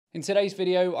In today's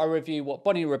video, I review what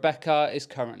Bonny Rebecca is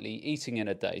currently eating in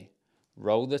a day.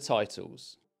 Roll the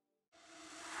titles.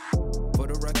 For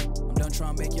the record, I'm done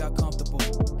trying to make y'all comfortable.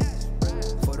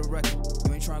 For the record,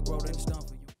 you ain't trying to grow them stuff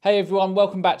for you. Hey everyone,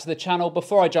 welcome back to the channel.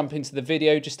 Before I jump into the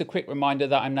video, just a quick reminder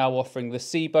that I'm now offering the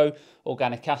SIBO,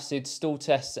 organic acid, stool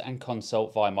tests and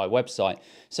consult via my website.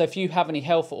 So if you have any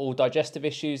health or digestive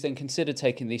issues, then consider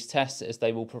taking these tests as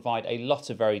they will provide a lot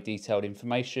of very detailed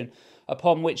information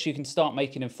upon which you can start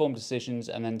making informed decisions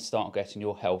and then start getting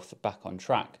your health back on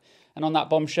track. And on that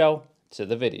bombshell, to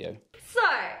the video. So,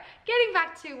 getting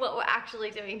back to what we're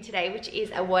actually doing today, which is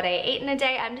a what I eat in a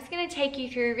day, I'm just going to take you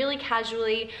through really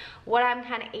casually what I'm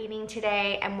kind of eating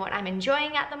today and what I'm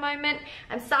enjoying at the moment.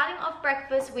 I'm starting off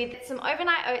breakfast with some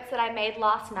overnight oats that I made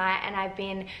last night, and I've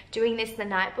been doing this the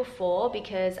night before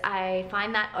because I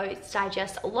find that oats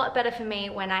digest a lot better for me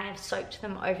when I have soaked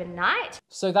them overnight.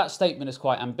 So that statement is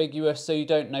quite ambiguous, so you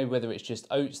don't know whether it's just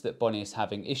oats that Bonny is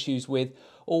having issues with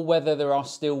or whether there are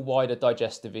still wider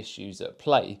digestive issues at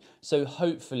play. So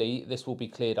hopefully this will be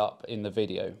cleared up in the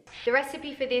video. The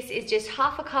recipe for this is just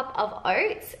half a cup of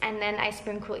oats, and then I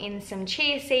sprinkle in some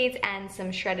chia seeds and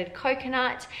some shredded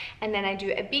coconut, and then I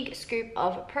do a big scoop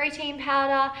of protein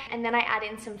powder, and then I add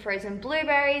in some frozen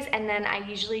blueberries, and then I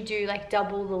usually do like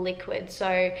double the liquid. So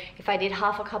if I did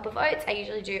half a cup of oats, I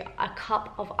usually do a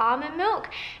cup of almond milk,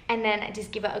 and then I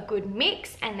just give it a good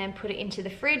mix and then put it into the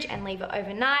fridge and leave it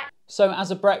overnight. So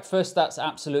as a breakfast, that's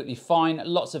absolutely fine.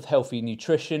 Lots of healthy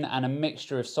nutrition and a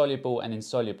mixture of soluble and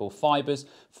insoluble fibres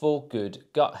for good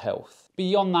gut health.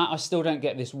 Beyond that, I still don't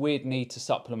get this weird need to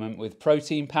supplement with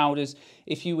protein powders.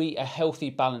 If you eat a healthy,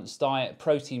 balanced diet,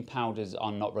 protein powders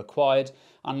are not required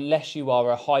unless you are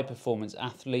a high-performance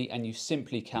athlete and you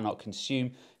simply cannot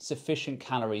consume sufficient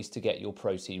calories to get your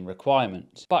protein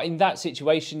requirement. But in that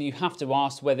situation, you have to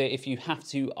ask whether if you have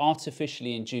to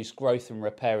artificially induce growth and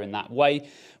repair in that way,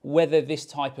 whether this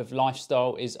type of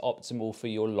lifestyle is optimal for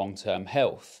your long-term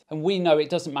health. And we know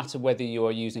it doesn't matter whether you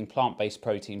are using plant-based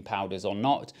protein powders or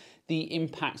not, the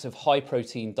impact of high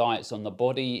protein diets on the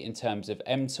body in terms of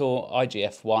mTOR,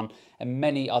 IGF-1 and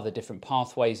many other different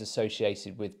pathways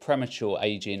associated with premature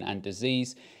aging and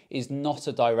disease is not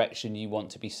a direction you want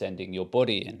to be sending your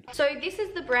body in. So this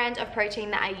is the brand of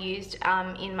protein that I used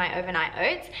in my overnight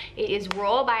oats. It is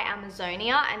Raw by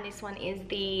Amazonia, and this one is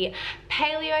the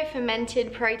paleo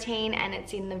fermented protein, and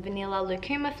it's in the vanilla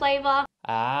lucuma flavor.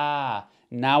 Ah,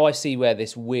 now I see where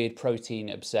this weird protein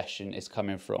obsession is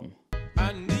coming from.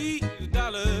 I need a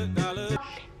dollar.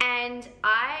 And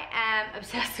I am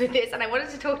obsessed with this, and I wanted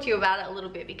to talk to you about it a little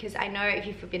bit because I know if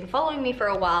you've been following me for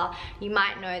a while, you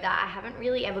might know that I haven't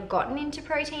really ever gotten into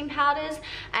protein powders,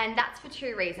 and that's for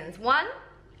two reasons. One,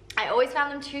 I always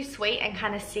found them too sweet and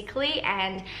kind of sickly,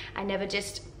 and I never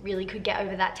just really could get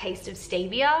over that taste of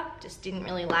stevia, just didn't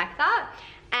really like that.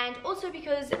 And also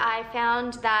because I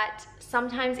found that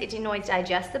sometimes it didn't always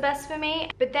digest the best for me.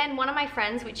 But then one of my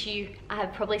friends, which you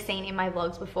have probably seen in my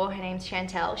vlogs before, her name's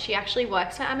Chantel, she actually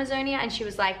works for Amazonia, and she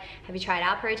was like, have you tried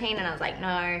our protein? And I was like,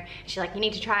 no. She's like, you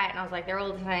need to try it. And I was like, they're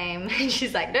all the same. And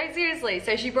she's like, no, seriously.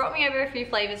 So she brought me over a few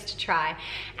flavors to try,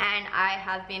 and I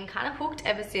have been kind of hooked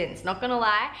ever since, not gonna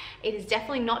lie. It is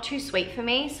definitely not too sweet for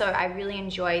me, so I really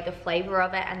enjoy the flavor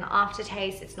of it and the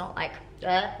aftertaste. It's not like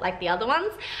the other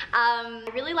ones. I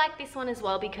really like this one as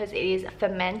well because it is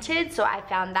fermented, so I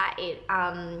found that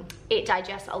it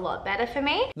digests a lot better for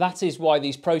me. That is why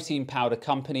these protein powder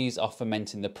companies are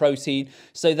fermenting the protein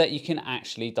so that you can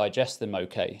actually digest them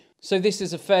okay. So this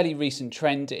is a fairly recent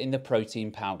trend in the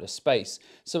protein powder space.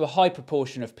 So a high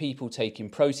proportion of people taking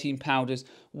protein powders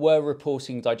were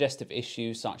reporting digestive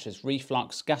issues such as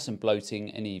reflux, gas and bloating,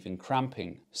 and even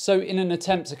cramping. So in an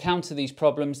attempt to counter these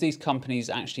problems, these companies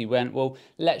actually went, well,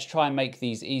 let's try and make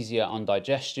these easier on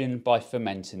digestion by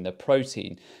fermenting the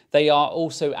protein. They are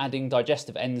also adding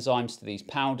digestive enzymes to these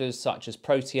powders such as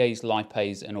protease,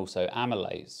 lipase, and also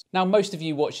amylase. Now, most of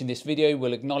you watching this video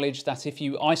will acknowledge that if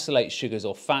you isolate sugars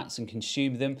or fats and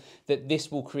consume them, that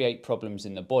this will create problems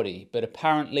in the body, but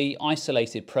apparently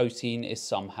isolated protein is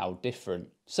somehow different.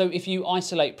 So if you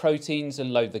isolate proteins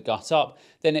and load the gut up,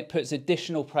 then it puts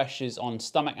additional pressures on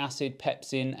stomach acid,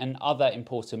 pepsin, and other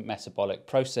important metabolic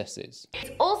processes.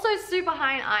 It's also super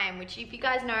high in iron, which if you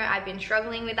guys know, I've been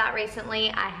struggling with that recently.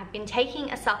 I have been taking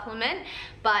a supplement,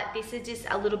 but this is just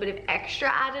a little bit of extra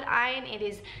added iron. It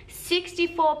is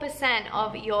 64%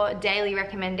 of your daily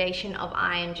recommendation of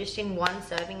iron just in one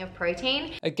serving of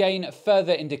protein. Again,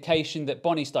 further indication that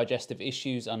Bonny's digestive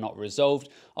issues are not resolved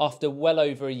after well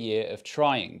over a year of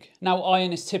trying. Now,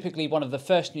 iron is typically one of the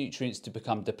first nutrients to become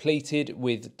become depleted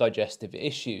with digestive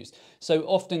issues. So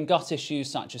often gut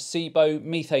issues such as SIBO,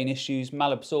 methane issues,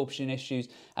 malabsorption issues,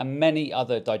 and many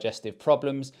other digestive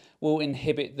problems will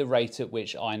inhibit the rate at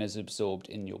which iron is absorbed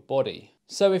in your body.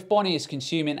 So if Bonny is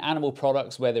consuming animal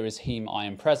products where there is heme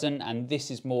iron present, and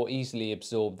this is more easily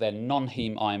absorbed than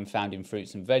non-heme iron found in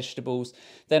fruits and vegetables,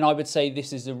 then I would say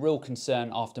this is a real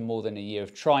concern after more than a year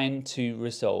of trying to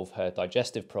resolve her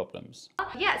digestive problems.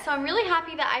 Yeah, so I'm really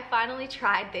happy that I finally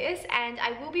tried this, and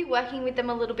I will be working with them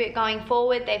a little bit going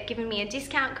forward. They've given me a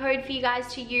discount code for you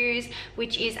guys to use,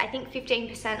 which is I think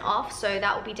 15% off, so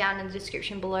that will be down in the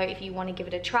description below if you want to give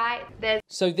it a try.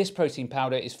 So this protein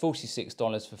powder is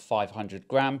 $46 for 500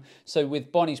 gram. So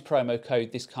with Bonny's promo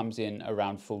code, this comes in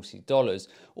around $40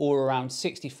 or around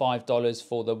 $65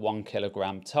 for the 1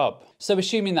 kilogram tub. So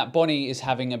assuming that Bonny is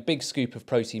having a big scoop of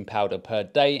protein powder per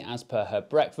day as per her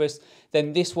breakfast,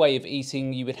 then this way of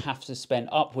eating you would have to spend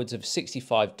upwards of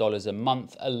 $65 a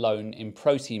month alone in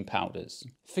protein powders.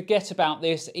 Forget about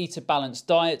this, eat a balanced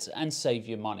diet and save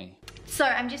your money. So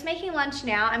I'm just making lunch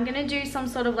now. I'm gonna do some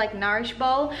sort of like nourish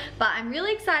bowl, but I'm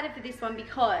really excited for this one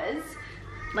because,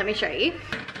 let me show you.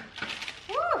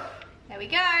 Woo, there we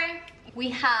go. We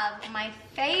have my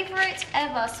favorite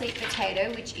ever sweet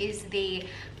potato, which is the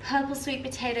purple sweet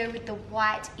potato with the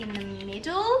white in the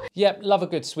middle. Yep, love a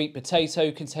good sweet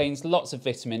potato. Contains lots of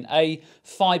vitamin A,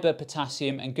 fibre,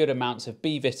 potassium and good amounts of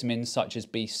B vitamins such as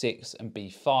B6 and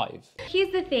B5.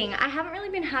 Here's the thing, I haven't really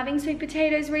been having sweet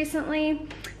potatoes recently.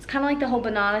 It's kind of like the whole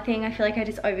banana thing. I feel like I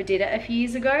just overdid it a few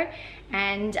years ago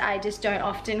and I just don't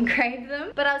often crave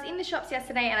them. But I was in the shops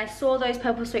yesterday and I saw those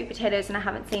purple sweet potatoes and I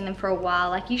haven't seen them for a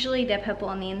while. Like usually they're purple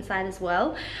on the inside as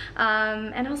well.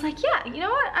 And I was like, yeah, you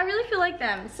know what? I really feel like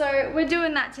them. So we're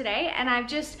doing that today and I've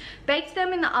just baked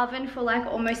them in the oven for like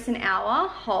almost an hour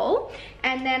whole.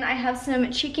 And then I have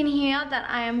some chicken here that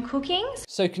I am cooking.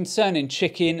 So concerning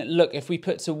chicken, look, if we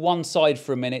put to one side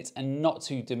for a minute and not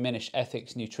to diminish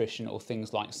ethics, nutrition or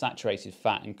things like saturated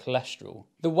fat and cholesterol,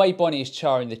 the way Bonny is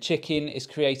charring the chicken is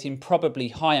creating probably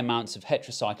high amounts of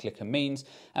heterocyclic amines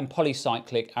and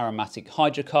polycyclic aromatic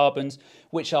hydrocarbons,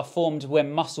 which are formed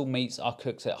when muscle meats are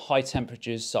cooked at high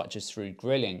temperatures such as through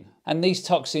grilling. And these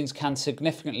toxins can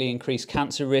significantly increase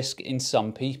cancer risk in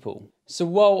some people. So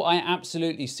while I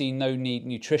absolutely see no need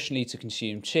nutritionally to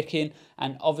consume chicken,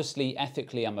 and obviously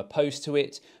ethically I'm opposed to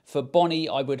it, for Bonny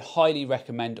I would highly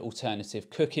recommend alternative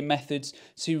cooking methods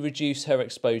to reduce her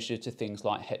exposure to things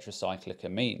like heterocyclic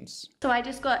amines. So I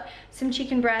just got some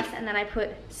chicken breasts and then I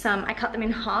cut them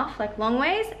in half like long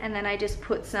ways, and then I just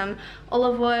put some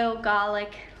olive oil,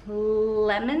 garlic,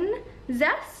 lemon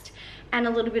zest and a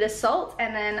little bit of salt,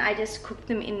 and then I just cooked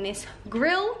them in this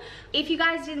grill. If you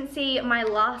guys didn't see my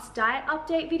last diet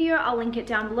update video, I'll link it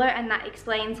down below, and that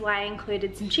explains why I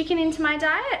included some chicken into my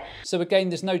diet. So again,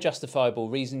 there's no justifiable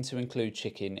reason to include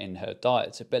chicken in her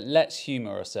diet, but let's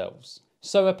humour ourselves.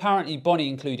 So apparently Bonny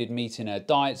included meat in her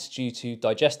diet due to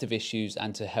digestive issues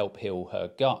and to help heal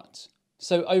her gut.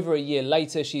 So over a year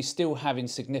later, she's still having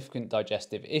significant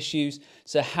digestive issues.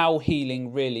 So how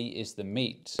healing really is the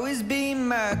meat? Always be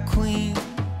my queen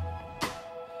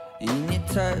in your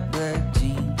tight black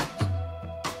jeans.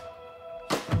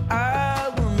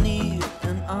 I will kneel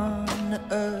in honor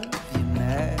of your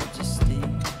majesty.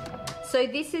 So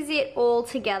this is it all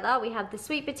together. We have the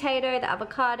sweet potato, the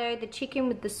avocado, the chicken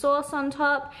with the sauce on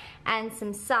top, and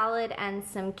some salad and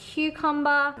some cucumber.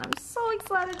 I'm so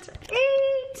excited to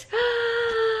eat.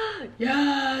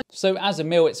 Yeah. So as a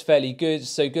meal, it's fairly good.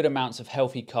 So good amounts of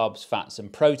healthy carbs, fats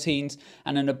and proteins,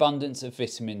 and an abundance of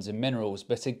vitamins and minerals.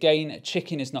 But again,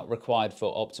 chicken is not required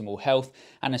for optimal health,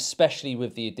 and especially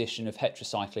with the addition of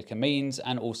heterocyclic amines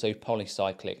and also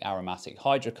polycyclic aromatic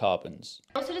hydrocarbons.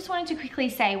 I also just wanted to quickly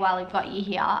say while we've got you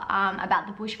here about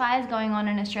the bushfires going on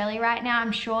in Australia right now.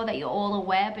 I'm sure that you're all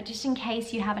aware, but just in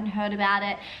case you haven't heard about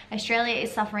it, Australia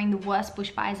is suffering the worst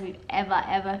bushfires we've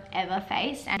ever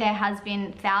faced. And there has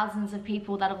been thousands of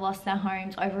people that have lost their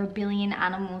homes, over 1 billion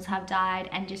animals have died,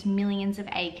 and just millions of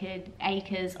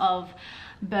acres of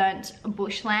burnt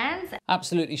bushlands.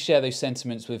 Absolutely share those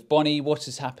sentiments with Bonny. What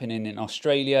is happening in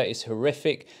Australia is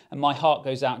horrific, and my heart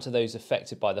goes out to those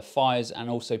affected by the fires and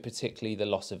also particularly the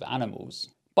loss of animals.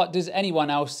 But does anyone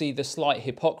else see the slight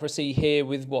hypocrisy here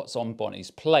with what's on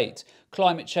Bonny's plate?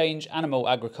 Climate change, animal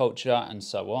agriculture, and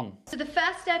so on. So the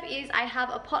first step is I have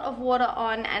a pot of water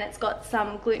on and it's got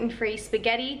some gluten-free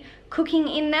spaghetti cooking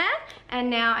in there, and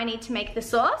now I need to make the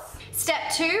sauce. Step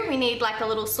 2, we need like a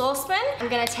little saucepan. I'm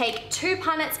gonna take 2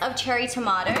 punnets of cherry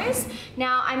tomatoes.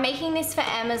 Now I'm making this for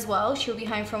Em as well. She'll be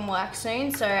home from work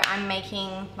soon, so I'm making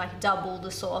like double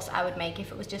the sauce I would make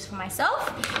if it was just for myself.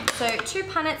 So 2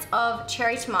 punnets of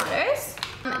cherry tomatoes.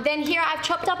 Then here I've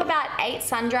chopped up about 8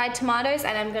 sun-dried tomatoes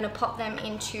and I'm gonna pop them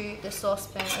into the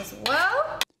saucepan as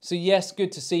well. So yes,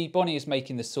 good to see Bonny is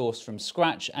making the sauce from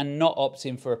scratch and not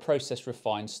opting for a processed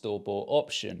refined store-bought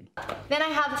option. Then I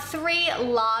have 3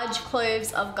 large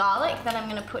cloves of garlic that I'm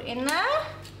gonna put in there.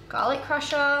 Garlic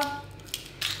crusher.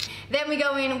 Then we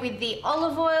go in with the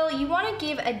olive oil. You wanna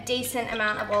give a decent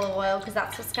amount of olive oil because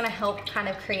that's what's gonna help kind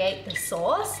of create the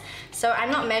sauce. So I'm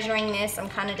not measuring this, I'm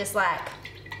kind of just like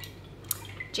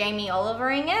Jamie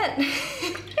Olivering it.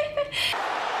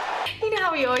 You know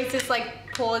how we always just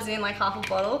like pours in like half a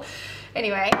bottle?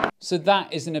 Anyway. So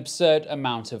that is an absurd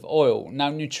amount of oil. Now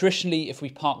nutritionally, if we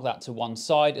park that to one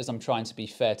side, as I'm trying to be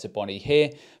fair to Bonny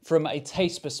here, from a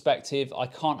taste perspective, I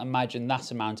can't imagine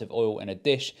that amount of oil in a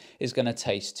dish is going to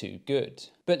taste too good.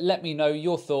 But let me know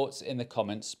your thoughts in the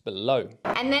comments below.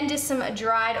 And then just some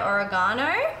dried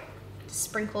oregano.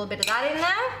 Sprinkle a bit of that in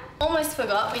there. Almost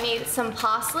forgot, we need some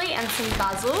parsley and some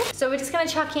basil. So we're just gonna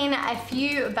chuck in a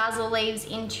few basil leaves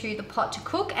into the pot to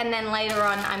cook, and then later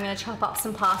on I'm gonna chop up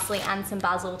some parsley and some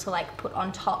basil to like put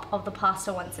on top of the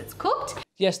pasta once it's cooked.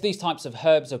 Yes, these types of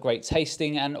herbs are great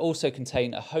tasting and also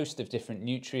contain a host of different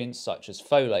nutrients such as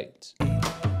folate.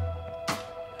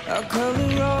 I'll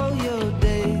color all your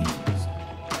days,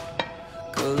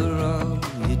 color all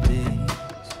your days.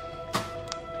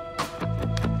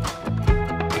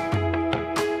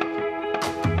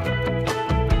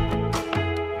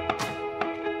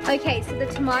 Okay, so the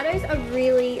tomatoes are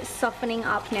really softening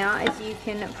up now, as you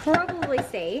can probably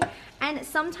see. And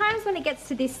sometimes when it gets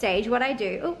to this stage, what I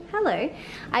do, oh, hello,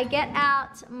 I get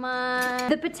out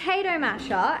the potato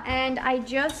masher and I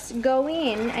just go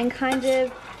in and kind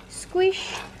of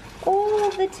squish all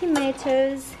of the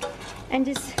tomatoes and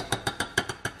just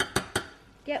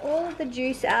get all of the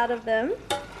juice out of them.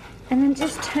 And then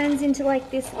just turns into like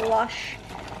this lush,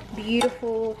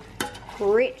 beautiful,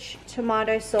 rich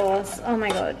tomato sauce. Oh my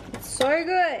god, it's so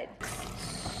good.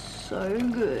 So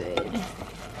good.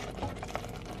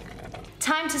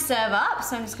 Time to serve up,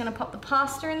 so I'm just gonna pop the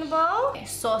pasta in the bowl. Okay,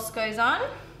 sauce goes on.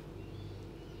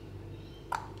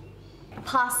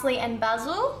 Parsley and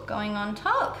basil going on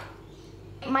top.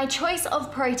 My choice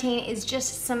of protein is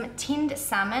just some tinned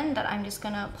salmon that I'm just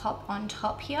gonna pop on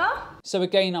top here. So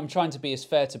again, I'm trying to be as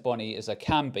fair to Bonny as I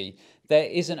can be. There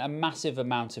isn't a massive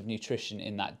amount of nutrition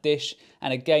in that dish.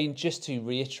 And again, just to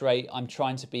reiterate, I'm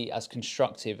trying to be as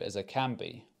constructive as I can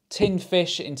be. Tinned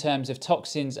fish in terms of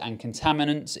toxins and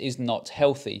contaminants is not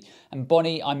healthy. And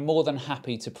Bonny, I'm more than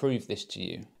happy to prove this to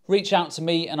you. Reach out to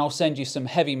me and I'll send you some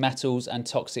heavy metals and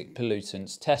toxic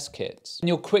pollutants test kits. And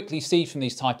you'll quickly see from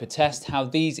these type of tests how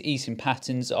these eating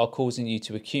patterns are causing you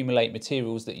to accumulate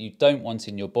materials that you don't want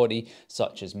in your body,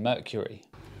 such as mercury.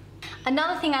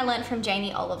 Another thing I learned from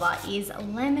Jamie Oliver is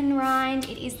lemon rind.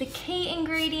 It is the key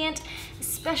ingredient,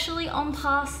 especially on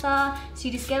pasta. So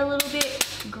you just get a little bit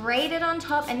grated on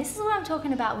top. And this is what I'm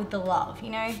talking about with the love.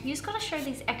 You know, you just gotta show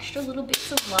these extra little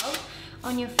bits of love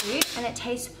on your food and it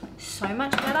tastes so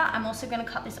much better. I'm also gonna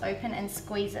cut this open and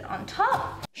squeeze it on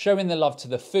top. Showing the love to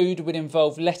the food would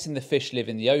involve letting the fish live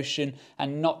in the ocean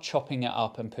and not chopping it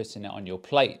up and putting it on your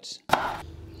plate.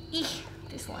 Eek.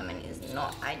 This lemon is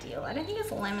not ideal. I don't think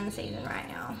it's lemon season right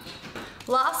now.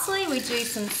 Lastly, we do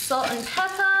some salt and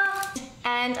pepper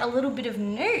and a little bit of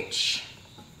nutritional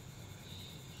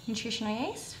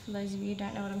yeast, for those of you who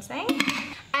don't know what I'm saying.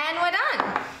 And we're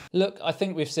done. Look, I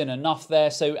think we've seen enough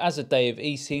there. So as a day of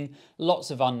eating,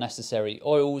 lots of unnecessary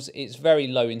oils. It's very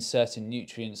low in certain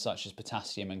nutrients such as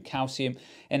potassium and calcium.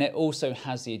 And it also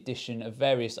has the addition of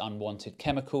various unwanted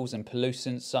chemicals and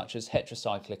pollutants such as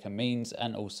heterocyclic amines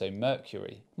and also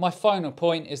mercury. My final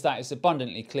point is that it's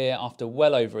abundantly clear after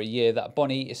well over a year that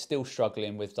Bonny is still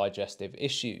struggling with digestive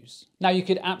issues. Now you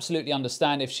could absolutely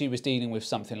understand if she was dealing with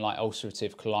something like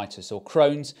ulcerative colitis or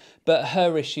Crohn's, but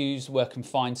her issues were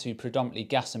confined to predominantly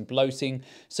gas and bloating,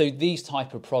 so these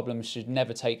type of problems should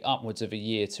never take upwards of a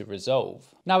year to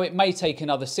resolve. Now it may take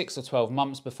another 6 or 12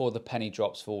 months before the penny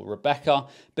drops for Rebecca,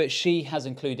 but she has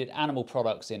included animal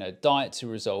products in her diet to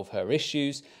resolve her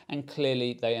issues, and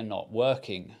clearly they are not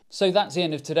working. So that's the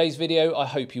end of today's video. I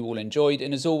hope you all enjoyed,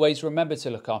 and as always, remember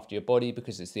to look after your body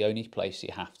because it's the only place you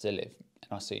have to live.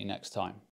 And I'll see you next time.